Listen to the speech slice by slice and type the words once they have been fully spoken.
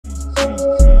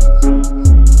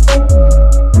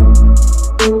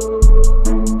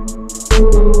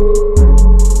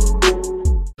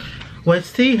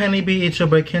What's tea, honeybee? It's your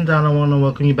boy Kendall. I want to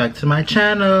welcome you back to my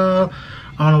channel.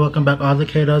 I want to welcome back all the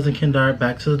kiddos and Kendall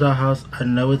back to the dollhouse. I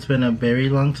know it's been a very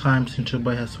long time since your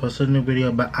boy has posted a new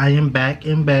video, but I am back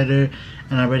and better,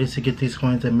 and I'm ready to get these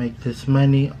coins and make this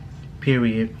money,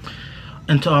 period.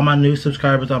 And to all my new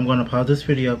subscribers, I'm going to pause this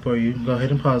video for you. Go ahead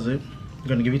and pause it. I'm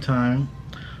going to give you time.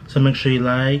 So make sure you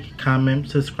like, comment,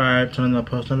 subscribe, turn on the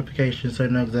post notifications so you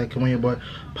know exactly when your boy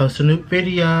posts a new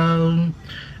video.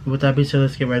 With that being said,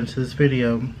 let's get right into this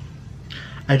video.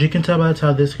 As you can tell by the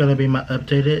title, this is going to be my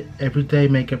updated everyday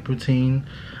makeup routine.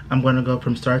 I'm going to go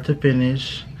from start to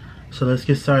finish. So let's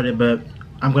get started. But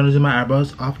I'm going to do my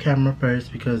eyebrows off camera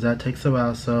first because that takes a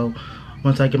while. So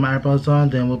once I get my eyebrows on,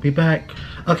 then we'll be back.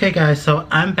 Okay guys, so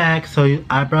I'm back. So your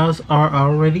eyebrows are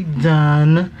already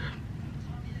done.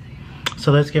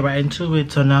 So let's get right into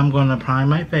it. So now I'm going to prime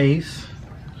my face.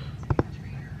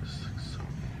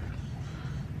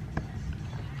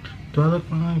 Do I look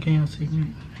fine? Can y'all see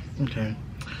me? Okay.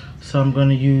 So I'm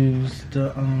gonna use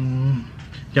the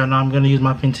y'all know I'm gonna use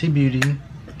my Fenty Beauty,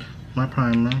 my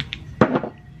primer.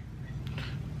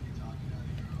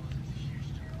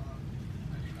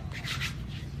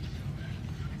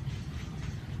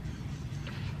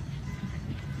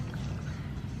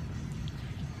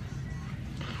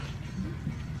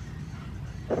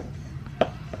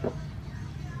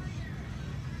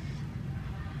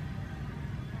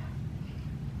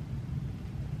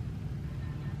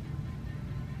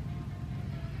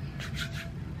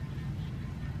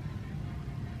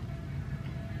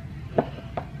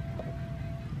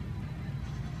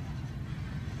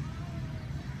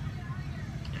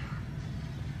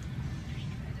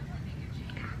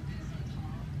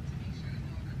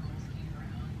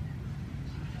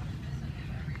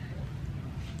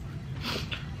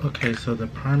 Okay, so the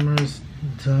primer's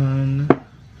done.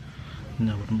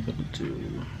 Now what I'm gonna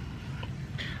do?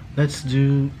 Let's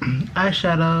do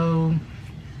eyeshadow.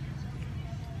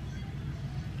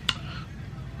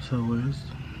 So where's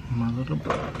my little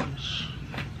brush?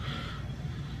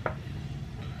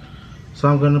 So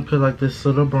I'm gonna put like this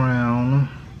little brown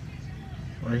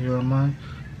right here on my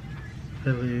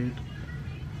eyelid.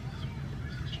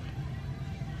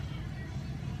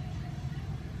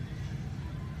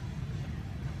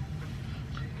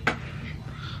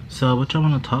 So what I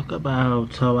want to talk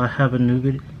about, so I have a new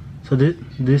video. So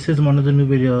this is one of the new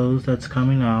videos that's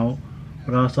coming out,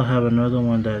 but I also have another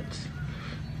one that's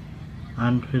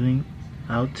I'm putting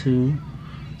out too.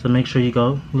 So make sure you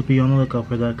go be on the lookout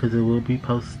for that because it will be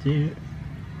posted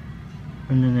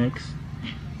in the next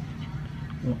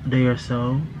day or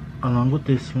so along with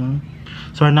this one.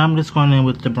 So right now I'm just going in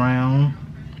with the brown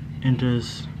and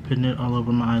just putting it all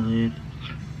over my eyelid.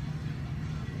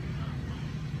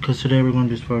 Because today we're going to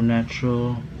do this for a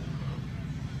natural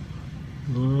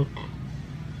look.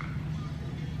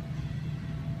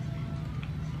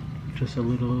 Just a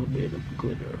little bit of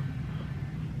glitter.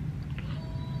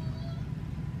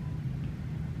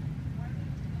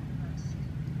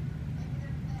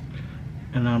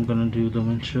 And now I'm going to do the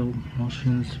windshield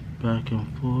motions back and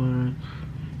forth.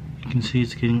 You can see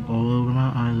it's getting all over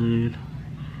my eyelid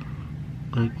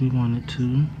like we want it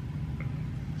to.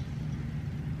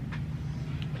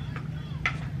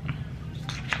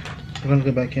 I'm gonna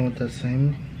go back in with that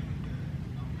same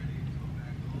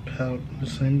powder, the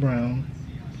same brown,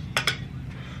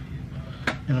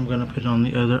 and I'm gonna put it on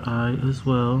the other eye as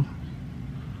well.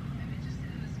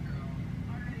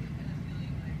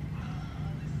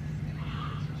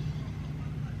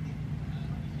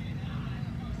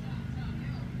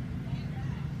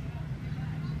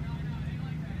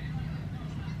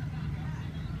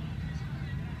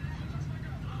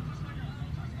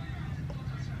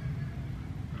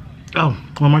 Oh,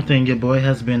 one more thing, your boy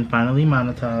has been finally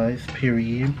monetized,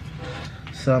 period.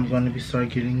 So I'm going to start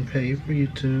getting paid for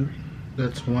YouTube.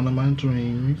 That's one of my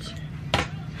dreams.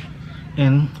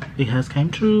 And it has came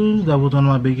true. That was one of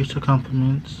my biggest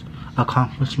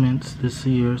accomplishments this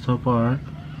year so far.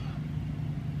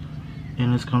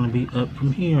 And it's going to be up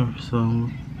from here. So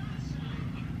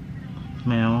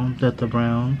now that the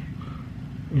brown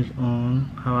is on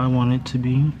how I want it to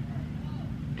be,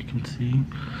 you can see.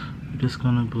 I'm just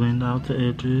gonna blend out the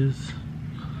edges.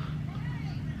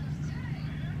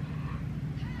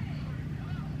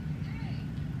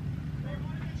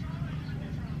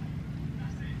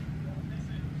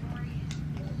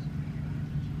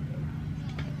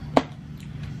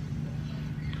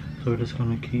 So we're just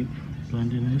gonna keep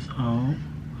blending this out.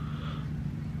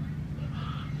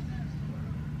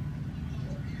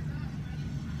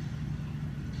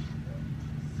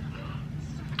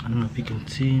 I don't know if you can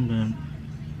see, but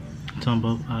it's on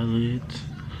both eyelids.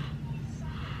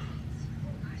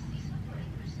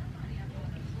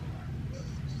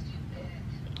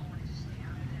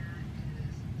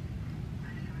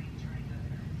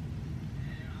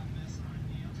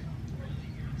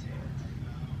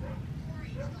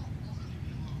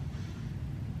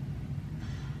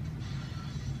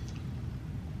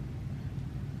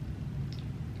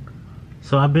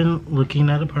 So I've been looking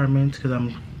at apartments because I'm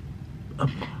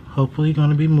hopefully going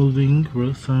to be moving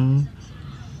real soon.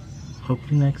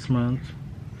 Hopefully next month.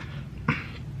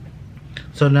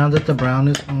 So now that the brown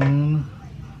is on,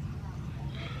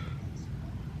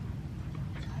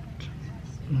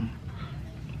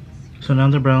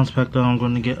 packed on, I'm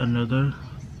going to get another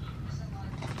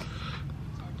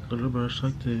little brush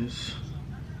like this.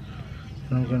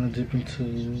 And I'm going to dip into,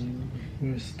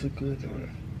 where's the glitter?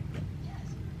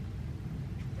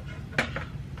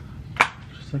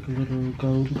 Just like a little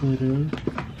gold glitter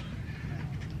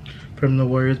from the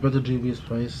Warriors by the Juvia's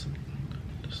Place.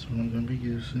 This one I'm going to be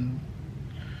using.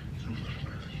 I'm going to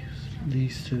probably use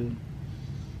these two.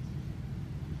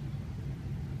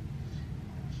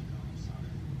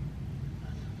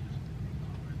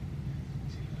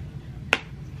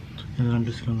 And then I'm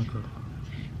just gonna go.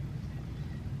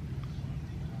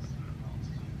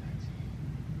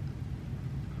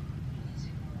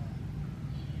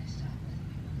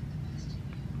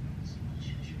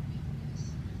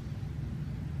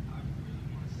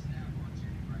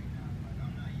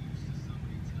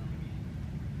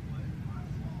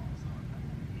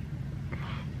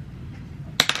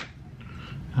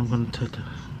 I'm gonna take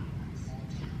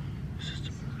this is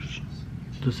the brush,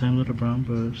 the same little brown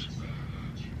brush.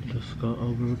 Just go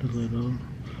over it a little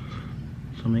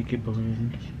to make it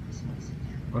blend,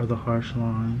 or the harsh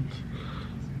lines.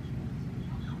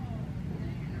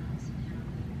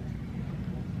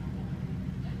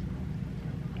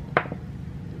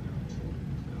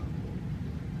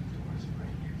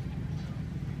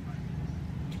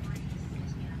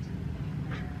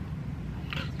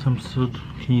 So I'm still,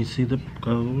 can you see the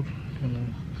gold? I'm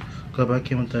gonna go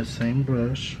back in with that same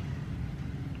brush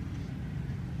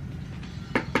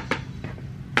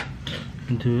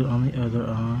and do it on the other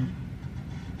eye.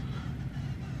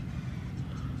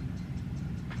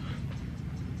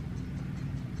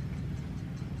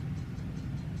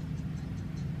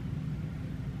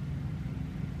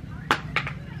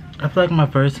 I feel like my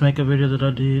first makeup video that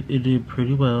I did, it did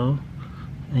pretty well,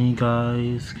 and you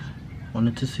guys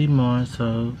wanted to see more,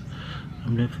 so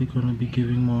I'm definitely going to be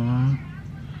giving more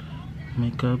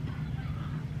makeup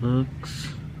looks.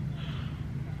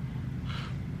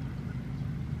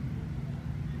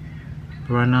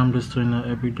 But right now I'm just doing that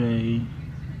every day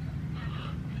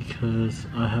because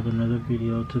I have another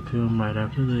video to film right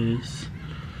after this.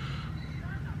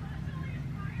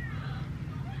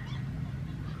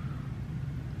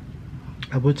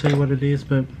 I would tell you what it is,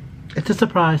 but it's a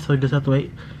surprise, so you just have to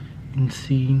wait and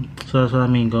see. So that's what I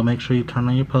mean. Go make sure you turn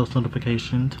on your post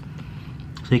notifications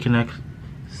so you can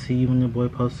see when your boy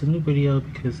posts a new video,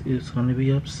 because it's going to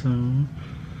be up soon.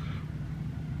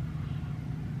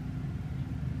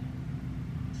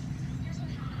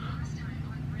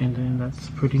 And then that's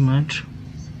pretty much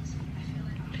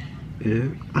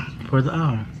it for the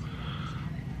eye.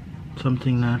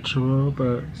 Something natural,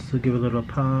 but still give it a little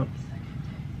pop.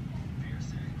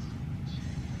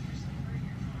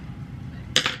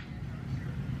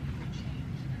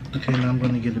 Okay, now I'm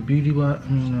gonna get a beauty wipe,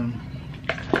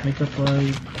 makeup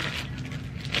wipe,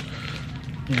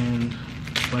 and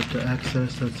wipe the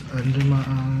excess that's under my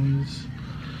eyes.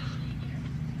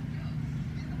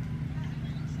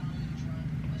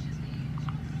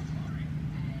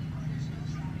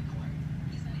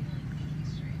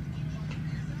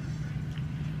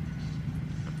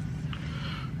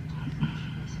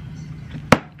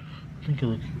 I think it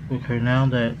looks okay now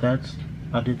that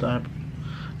I did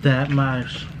my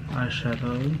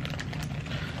eyeshadow.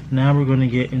 Now we're gonna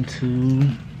get into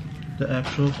the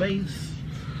actual face.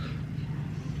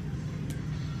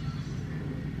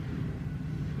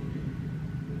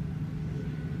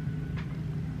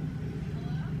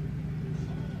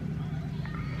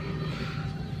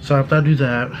 So after I do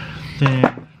that,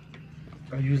 then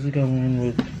I usually go in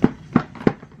with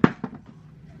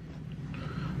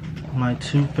my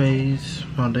Too Faced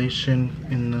foundation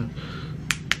in the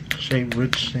shade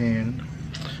Rich Sand.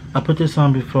 I put this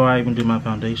on before I even do my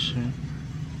foundation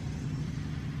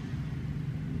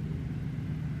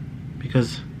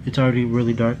because it's already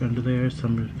really dark under there,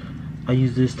 so I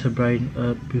use this to brighten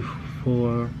up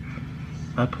before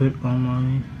I put on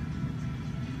my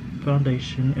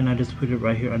foundation, and I just put it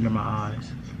right here under my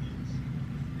eyes.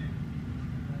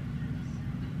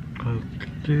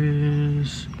 Like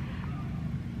this,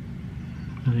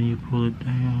 and then you pull it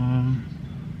down.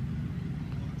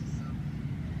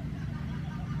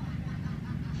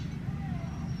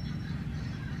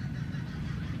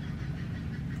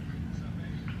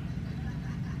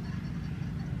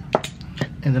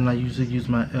 And then I usually use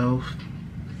my e.l.f.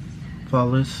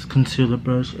 Flawless concealer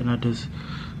brush, and I just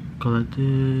go like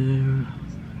there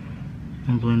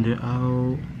and blend it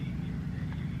out.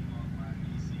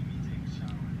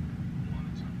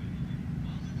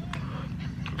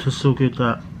 To still get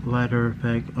that lighter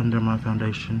effect under my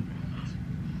foundation.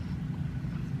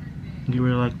 You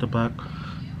really like the black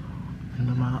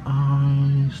under my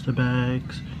eyes, the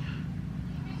bags,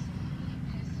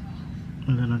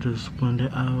 and then I just blend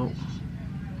it out.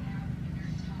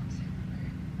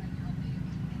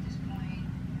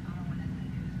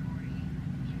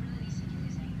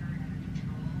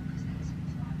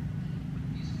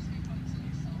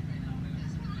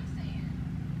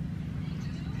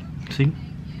 See?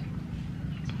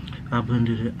 I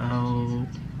blended it out.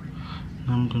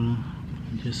 Now I'm gonna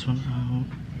blend this one out.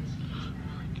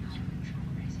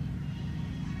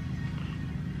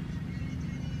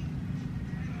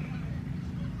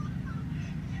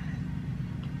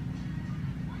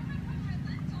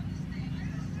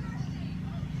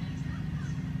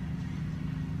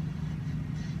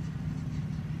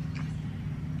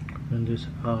 Blend this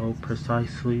out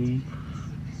precisely.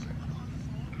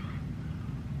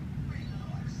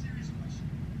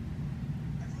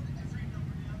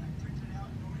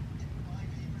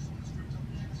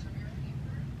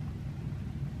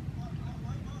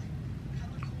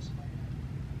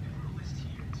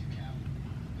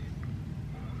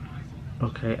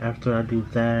 Okay, after I do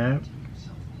that,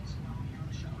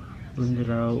 blend it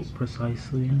out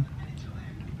precisely,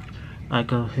 I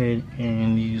go ahead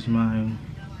and use my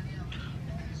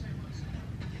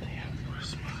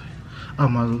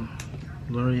my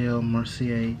L'Oreal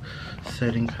Mercier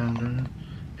setting powder, and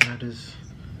I just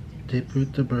dip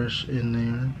with the brush in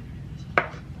there,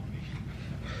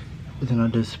 and then I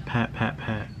just pat.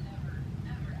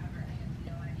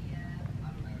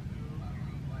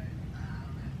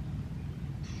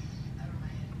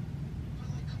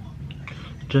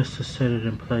 Just to set it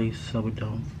in place so it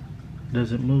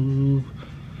doesn't move.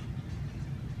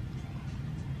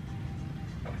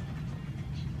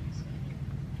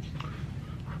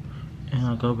 And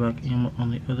I'll go back in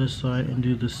on the other side and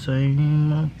do the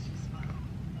same.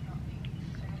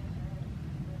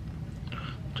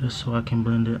 Just so I can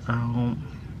blend it out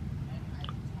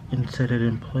and set it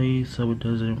in place so it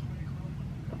doesn't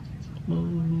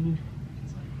move.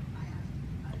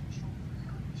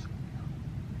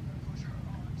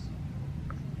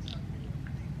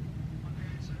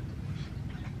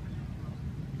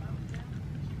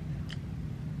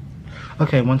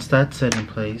 Okay, once that's set in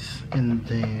place, and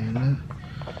then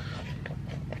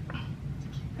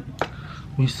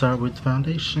we start with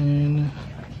foundation.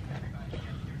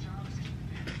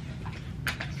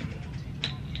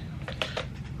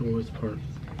 The worst part.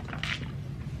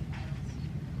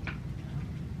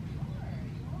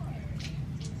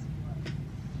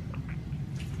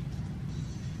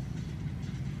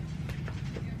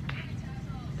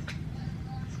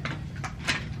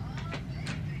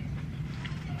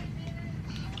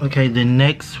 Okay, then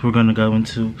next we're gonna go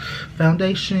into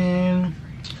foundation.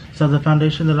 So the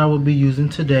foundation that I will be using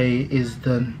today is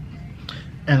and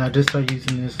I just started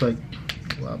using this like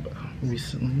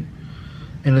recently,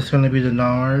 and it's gonna be the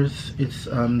NARS. It's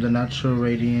the Natural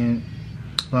Radiant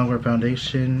Longwear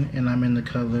Foundation, and I'm in the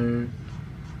color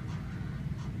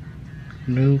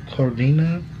New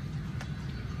Cordina.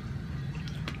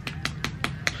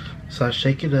 So I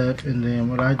shake it up, and then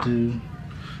what I do,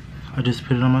 I just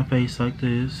put it on my face like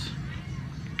this.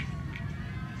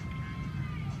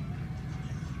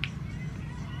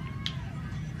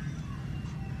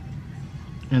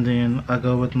 And then I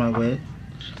go with my wet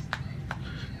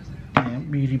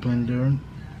beauty blender,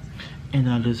 and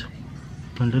I just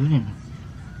blend it in.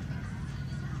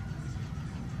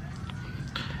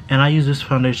 And I use this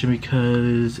foundation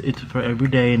because it's for every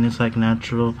day and it's like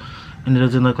natural, and it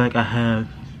doesn't look like I have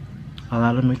a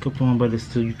lot of makeup on, but it's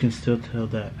still, you can still tell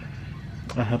that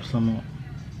I have some on.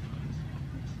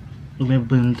 And it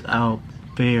blends out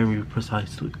very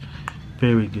precisely,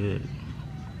 very good.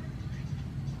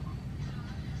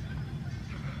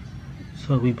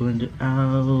 So we blend it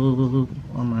out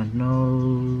on my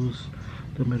nose,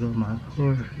 the middle of my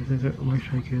forehead, make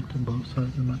sure I get to both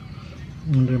sides of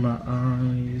under my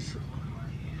eyes.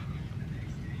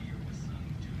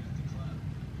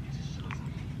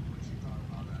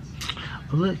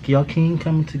 Look, y'all can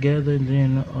coming together, and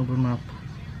then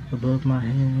above my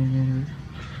head.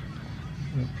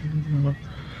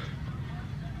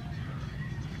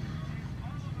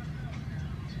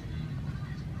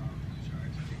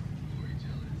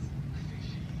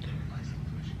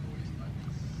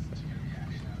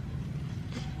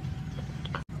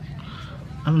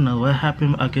 I don't know what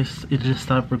happened. I guess it just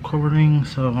stopped recording,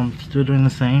 so I'm still doing the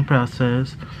same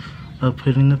process of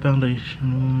putting the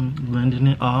foundation, blending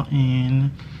it all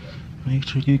in, Make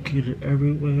sure you get it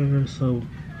everywhere so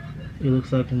it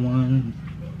looks like one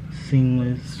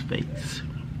seamless face.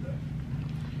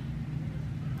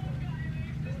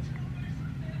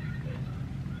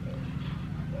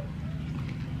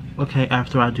 Okay,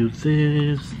 after I do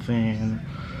this, then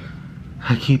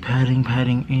I keep patting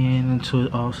in until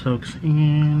it all soaks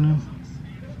in.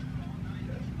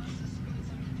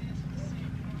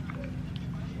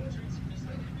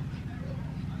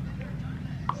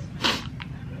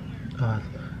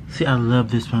 See, I love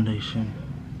this foundation.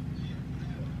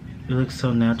 It looks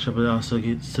so natural, but it also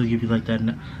still give you like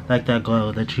that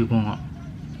glow that you want.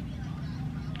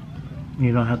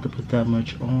 You don't have to put that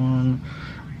much on.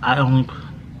 I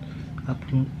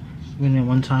put in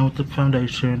one time with the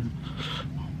foundation,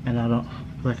 and I don't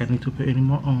feel like I need to put any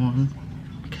more on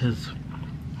because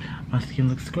my skin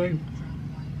looks great.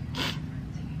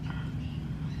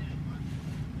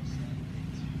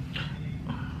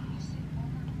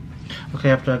 Okay,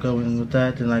 after I go in with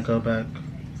that, then I go in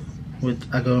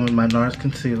with my NARS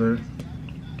concealer,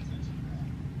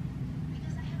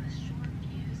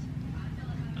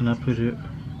 and I put it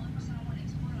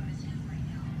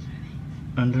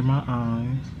under my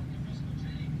eye.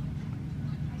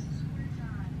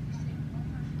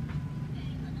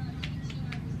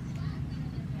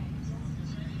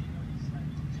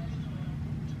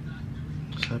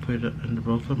 So I put it under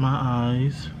both of my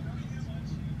eyes.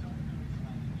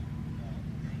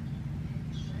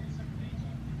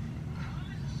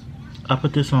 I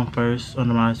put this on first,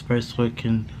 under my eyes first, so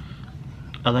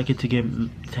I like it to get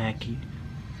tacky.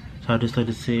 So I just let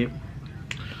it sit.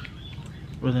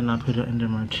 But then I put it under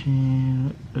my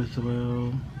chin as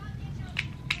well.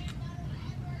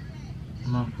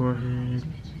 My forehead,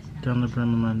 down the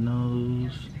brim of my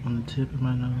nose, on the tip of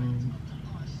my nose.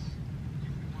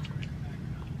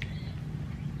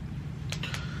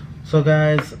 So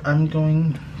guys, I'll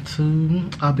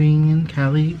be in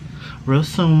Cali real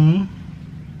soon.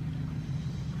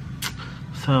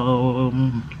 So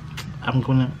I think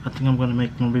I'm gonna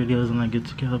make more videos when I get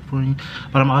to California.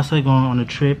 But I'm also going on a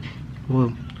trip.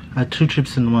 Well, I have 2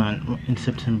 trips in one in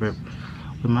September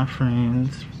with my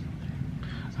friends.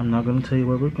 I'm not gonna tell you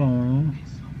where we're going.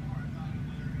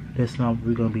 That's not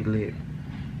we're gonna be lit.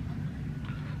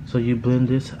 So you blend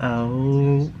this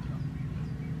out.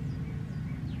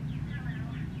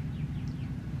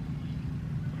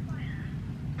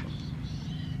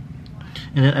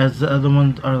 And then as the other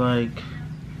ones are like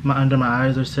under my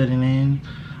eyes are setting in,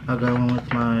 I'll go in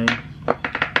with my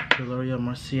L'Oreal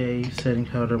Mercier setting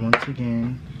powder once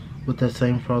again with that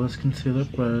same Flawless Concealer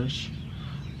brush.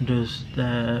 Just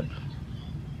dab.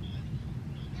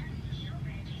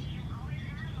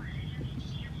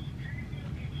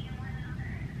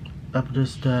 I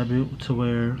just dab it to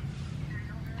where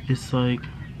it's like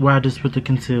where I just put the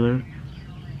concealer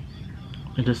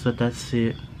and just let that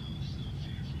sit.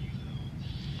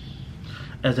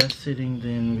 As that's sitting,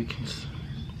 then we're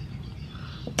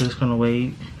just gonna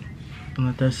wait and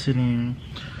let that sit in.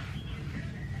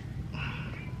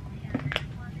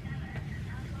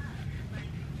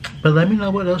 But let me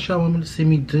know what else y'all want me to see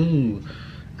me do.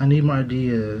 I need more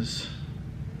ideas,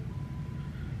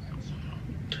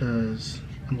 because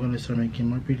I'm gonna start making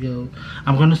more videos.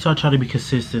 I'm gonna start trying to be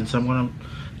consistent, so I'm gonna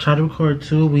try to record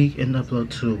 2 a week and upload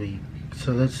 2 a week.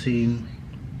 So let's see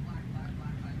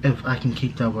if I can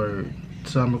keep that word.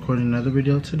 So I'm recording another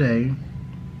video today,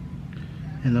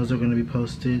 and those are going to be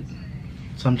posted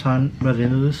sometime by the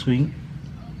end of this week,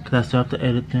 because I still have to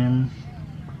edit them.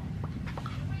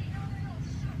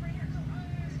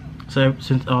 So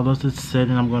since all those is set,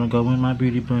 and I'm going to go in my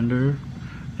beauty blender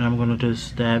and I'm going to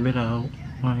just dab it out,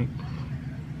 like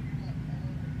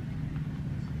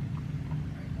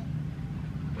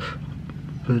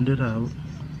blend it out.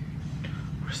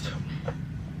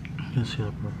 Let's see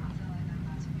that, bro.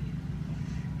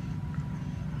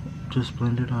 Just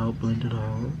blend it out, blend it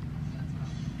out,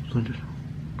 blend it out.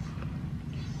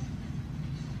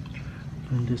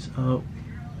 Blend this out.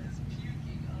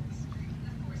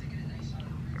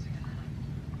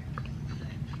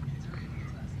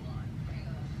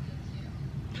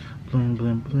 Blend,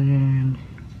 blend, blend.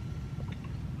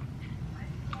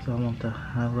 So I want to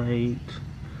highlight.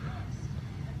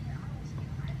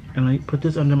 And I put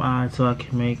this under my eye so I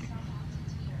can make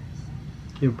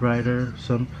it brighter.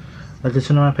 So like the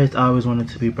center of my face, I always want it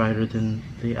to be brighter than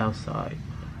the outside.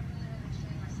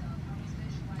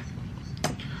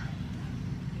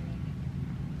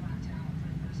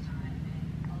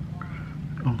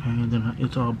 Okay, then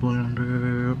it's all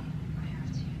blended.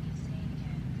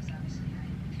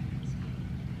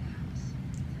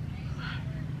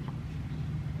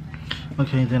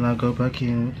 Okay, then I go back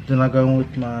in. Then I go in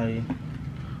with my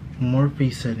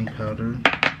Morphe setting powder.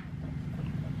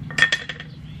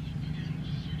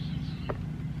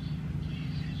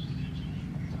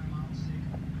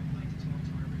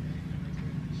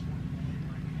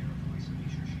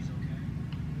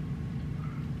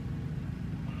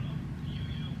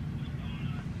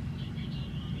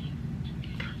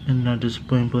 And I just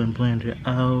blend it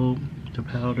out, the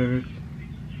powder.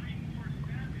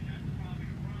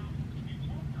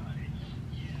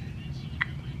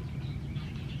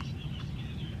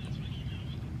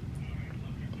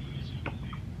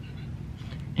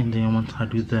 And then once I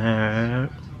do that,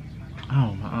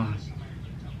 oh my eye.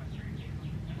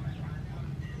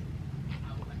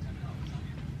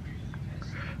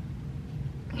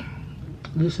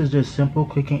 This is just simple,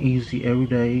 quick and easy,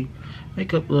 everyday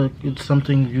makeup look. It's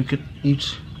something you could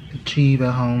each achieve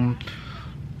at home.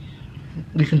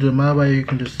 You can do it my way, you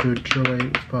can just do it your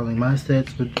way, following my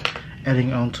steps, but adding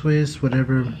your own twist,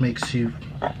 whatever makes you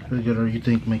feel good or you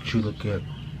think makes you look good.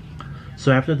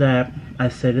 So after that, I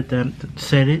set it, the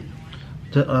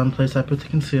place I put the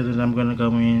concealer, and I'm gonna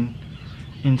go in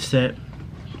and set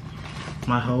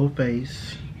my whole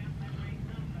face.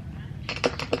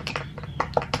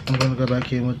 I'm gonna go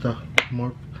back in with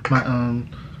my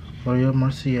L'Oreal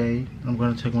Mercier. I'm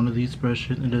gonna take one of these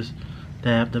brushes and just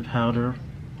dab the powder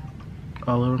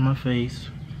all over my face.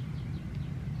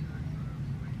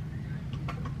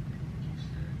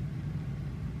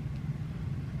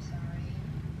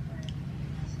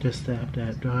 Just dab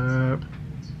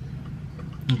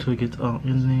until it gets all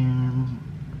in there.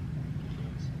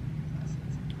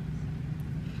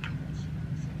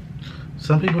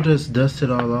 Some people just dust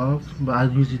it all off, but I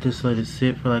usually just let it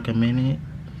sit for like a minute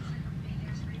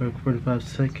or 45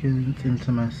 seconds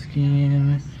into my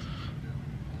skin.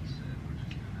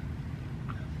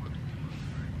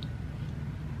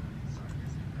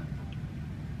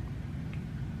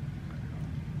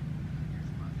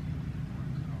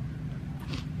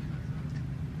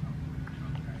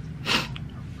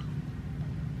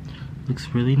 Looks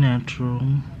really natural.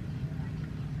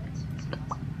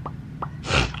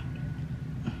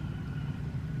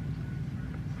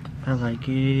 I like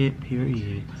it,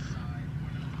 period.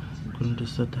 I'm gonna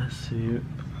just let that sit,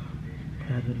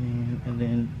 pat it in, and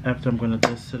then after I'm gonna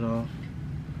dust it off.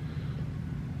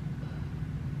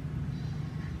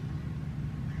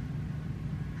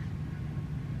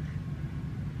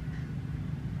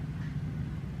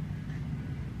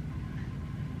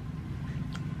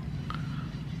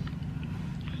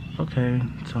 Okay,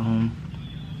 so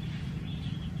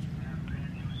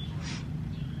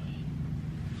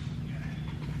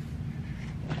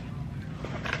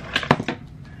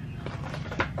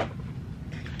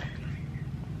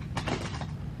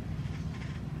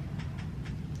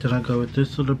then I go with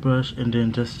this little brush and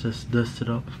then just dust it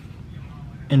off.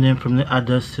 And then from there I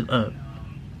dust it up.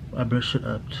 I brush it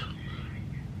up.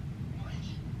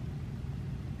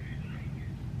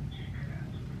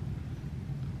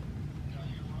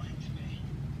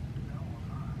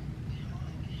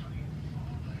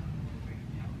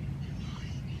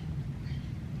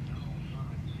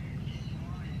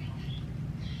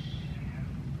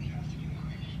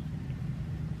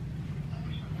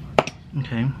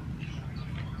 Okay,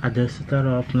 I dusted that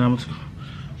off. Now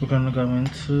we're gonna go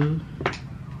into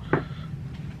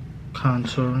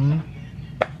contouring.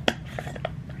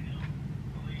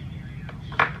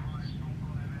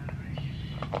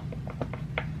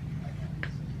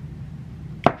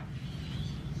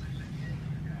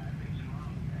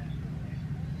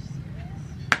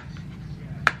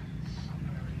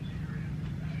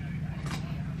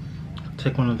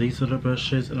 Take one of these little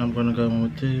brushes and I'm gonna go in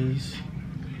with this.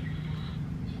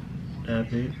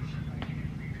 Dab it.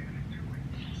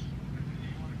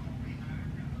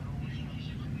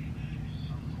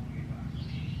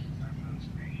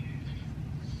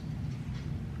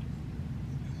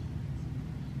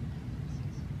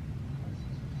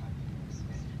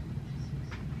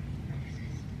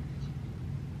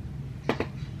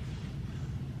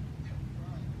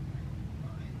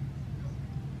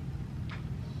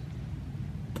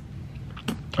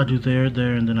 I do there,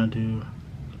 and then I do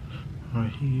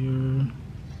right here.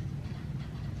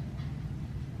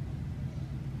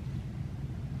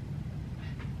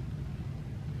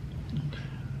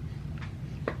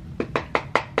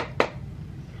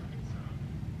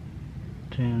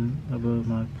 Then above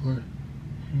my forehead.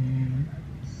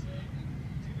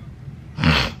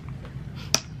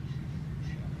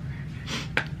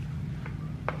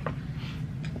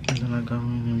 And then I go in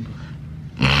and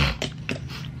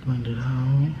blend it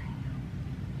out.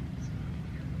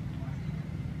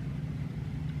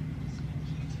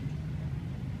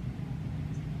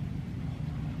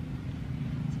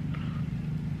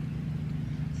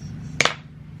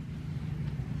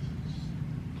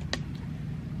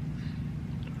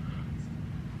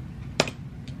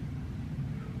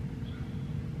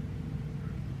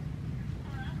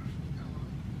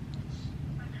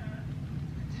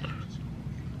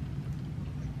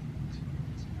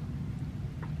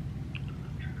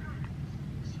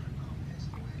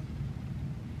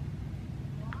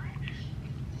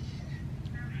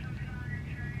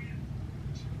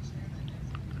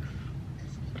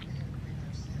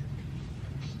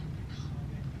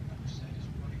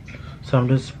 So I'm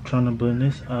just trying to blend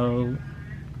this out.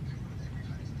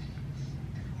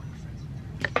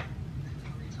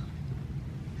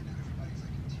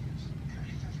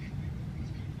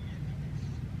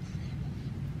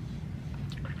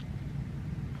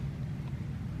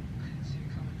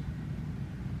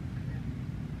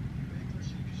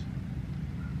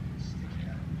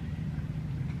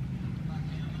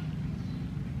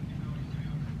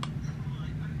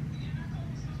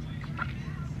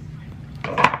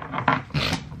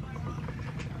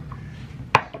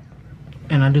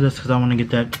 And I do this because I want to get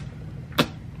that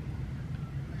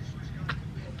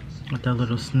with that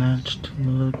little snatched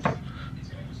look.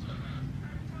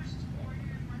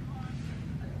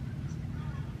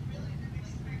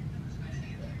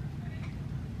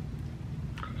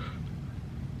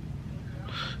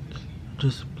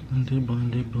 Just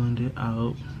blend it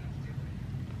out.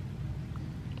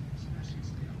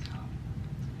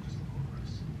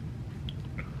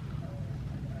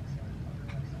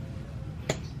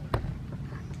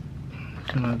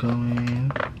 Then I go in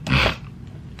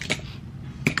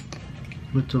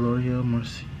with the L'Oreal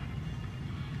Mercy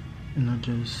and I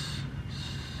just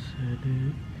set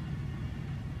it.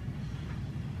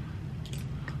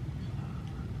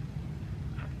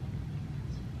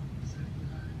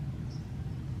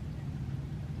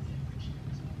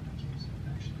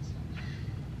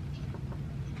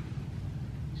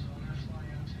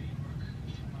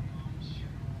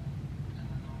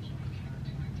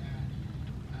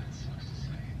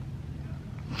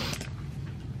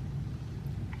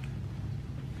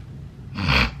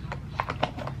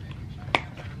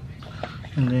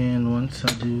 And then once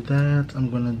I do that,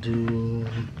 I'm gonna do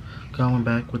going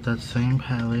back with that same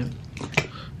palette,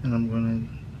 and I'm gonna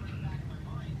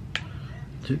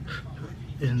do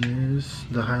in this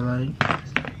the highlight.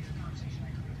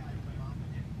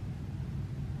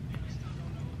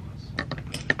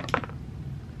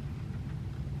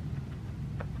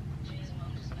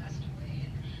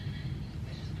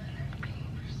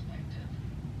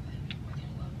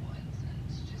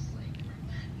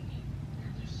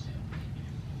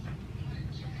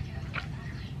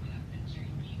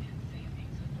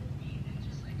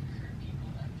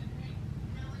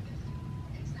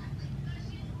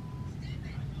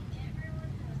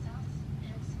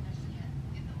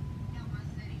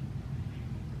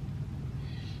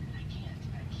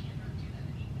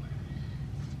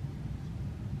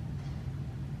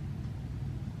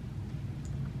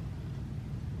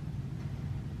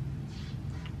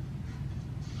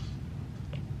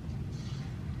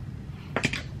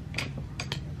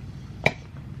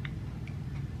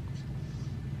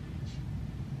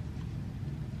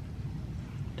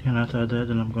 And after that,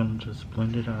 then I'm gonna just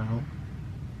blend it out.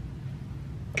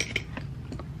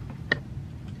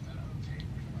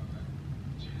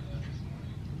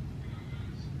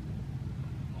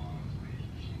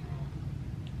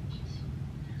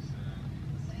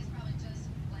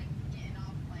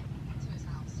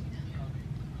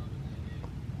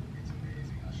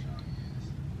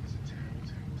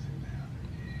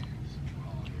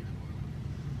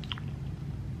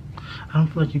 I don't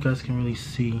feel like you guys can really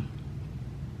see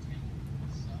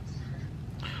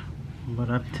what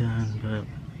I've done, but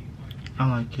I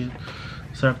like it.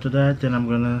 So after that, then I'm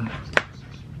gonna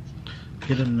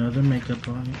get another makeup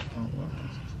on it. Oh, wow.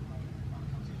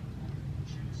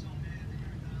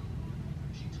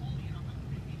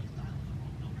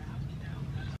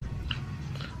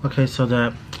 Okay, so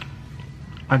that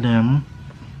I done,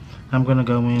 I'm gonna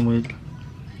go in with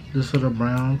this little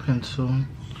brown pencil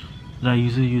that I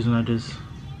usually use when I just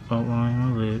outline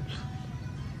my lips.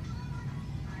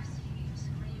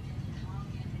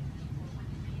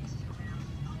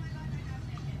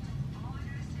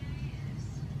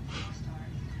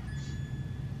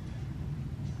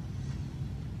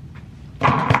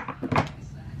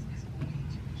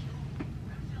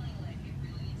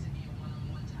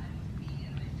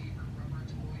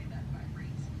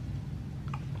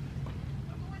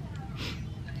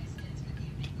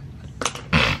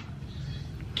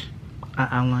 I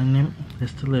outline them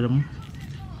just a little.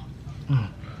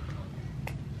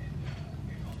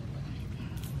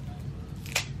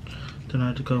 Then I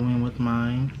have to go in with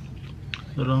my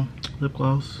little lip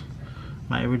gloss,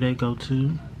 my everyday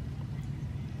go-to,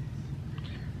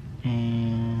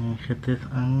 and hit this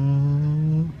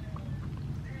on.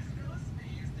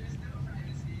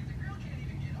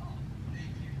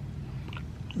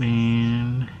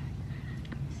 And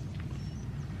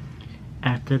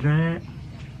after that,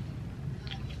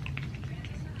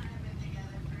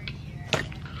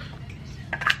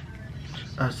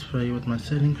 I spray with my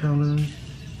setting powder.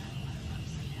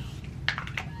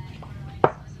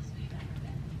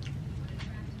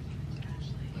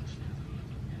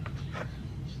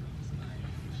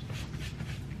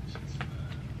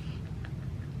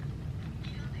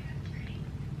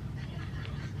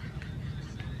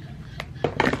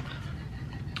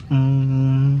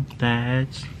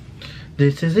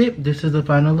 This is it. This is the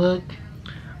final look.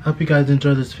 Hope you guys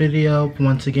enjoyed this video.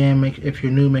 Once again, if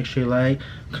you're new, make sure you like,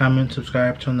 comment,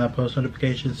 subscribe, turn on that post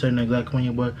notifications so you know exactly when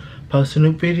your boy posts a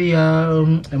new video.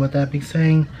 And with that being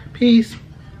saying, peace.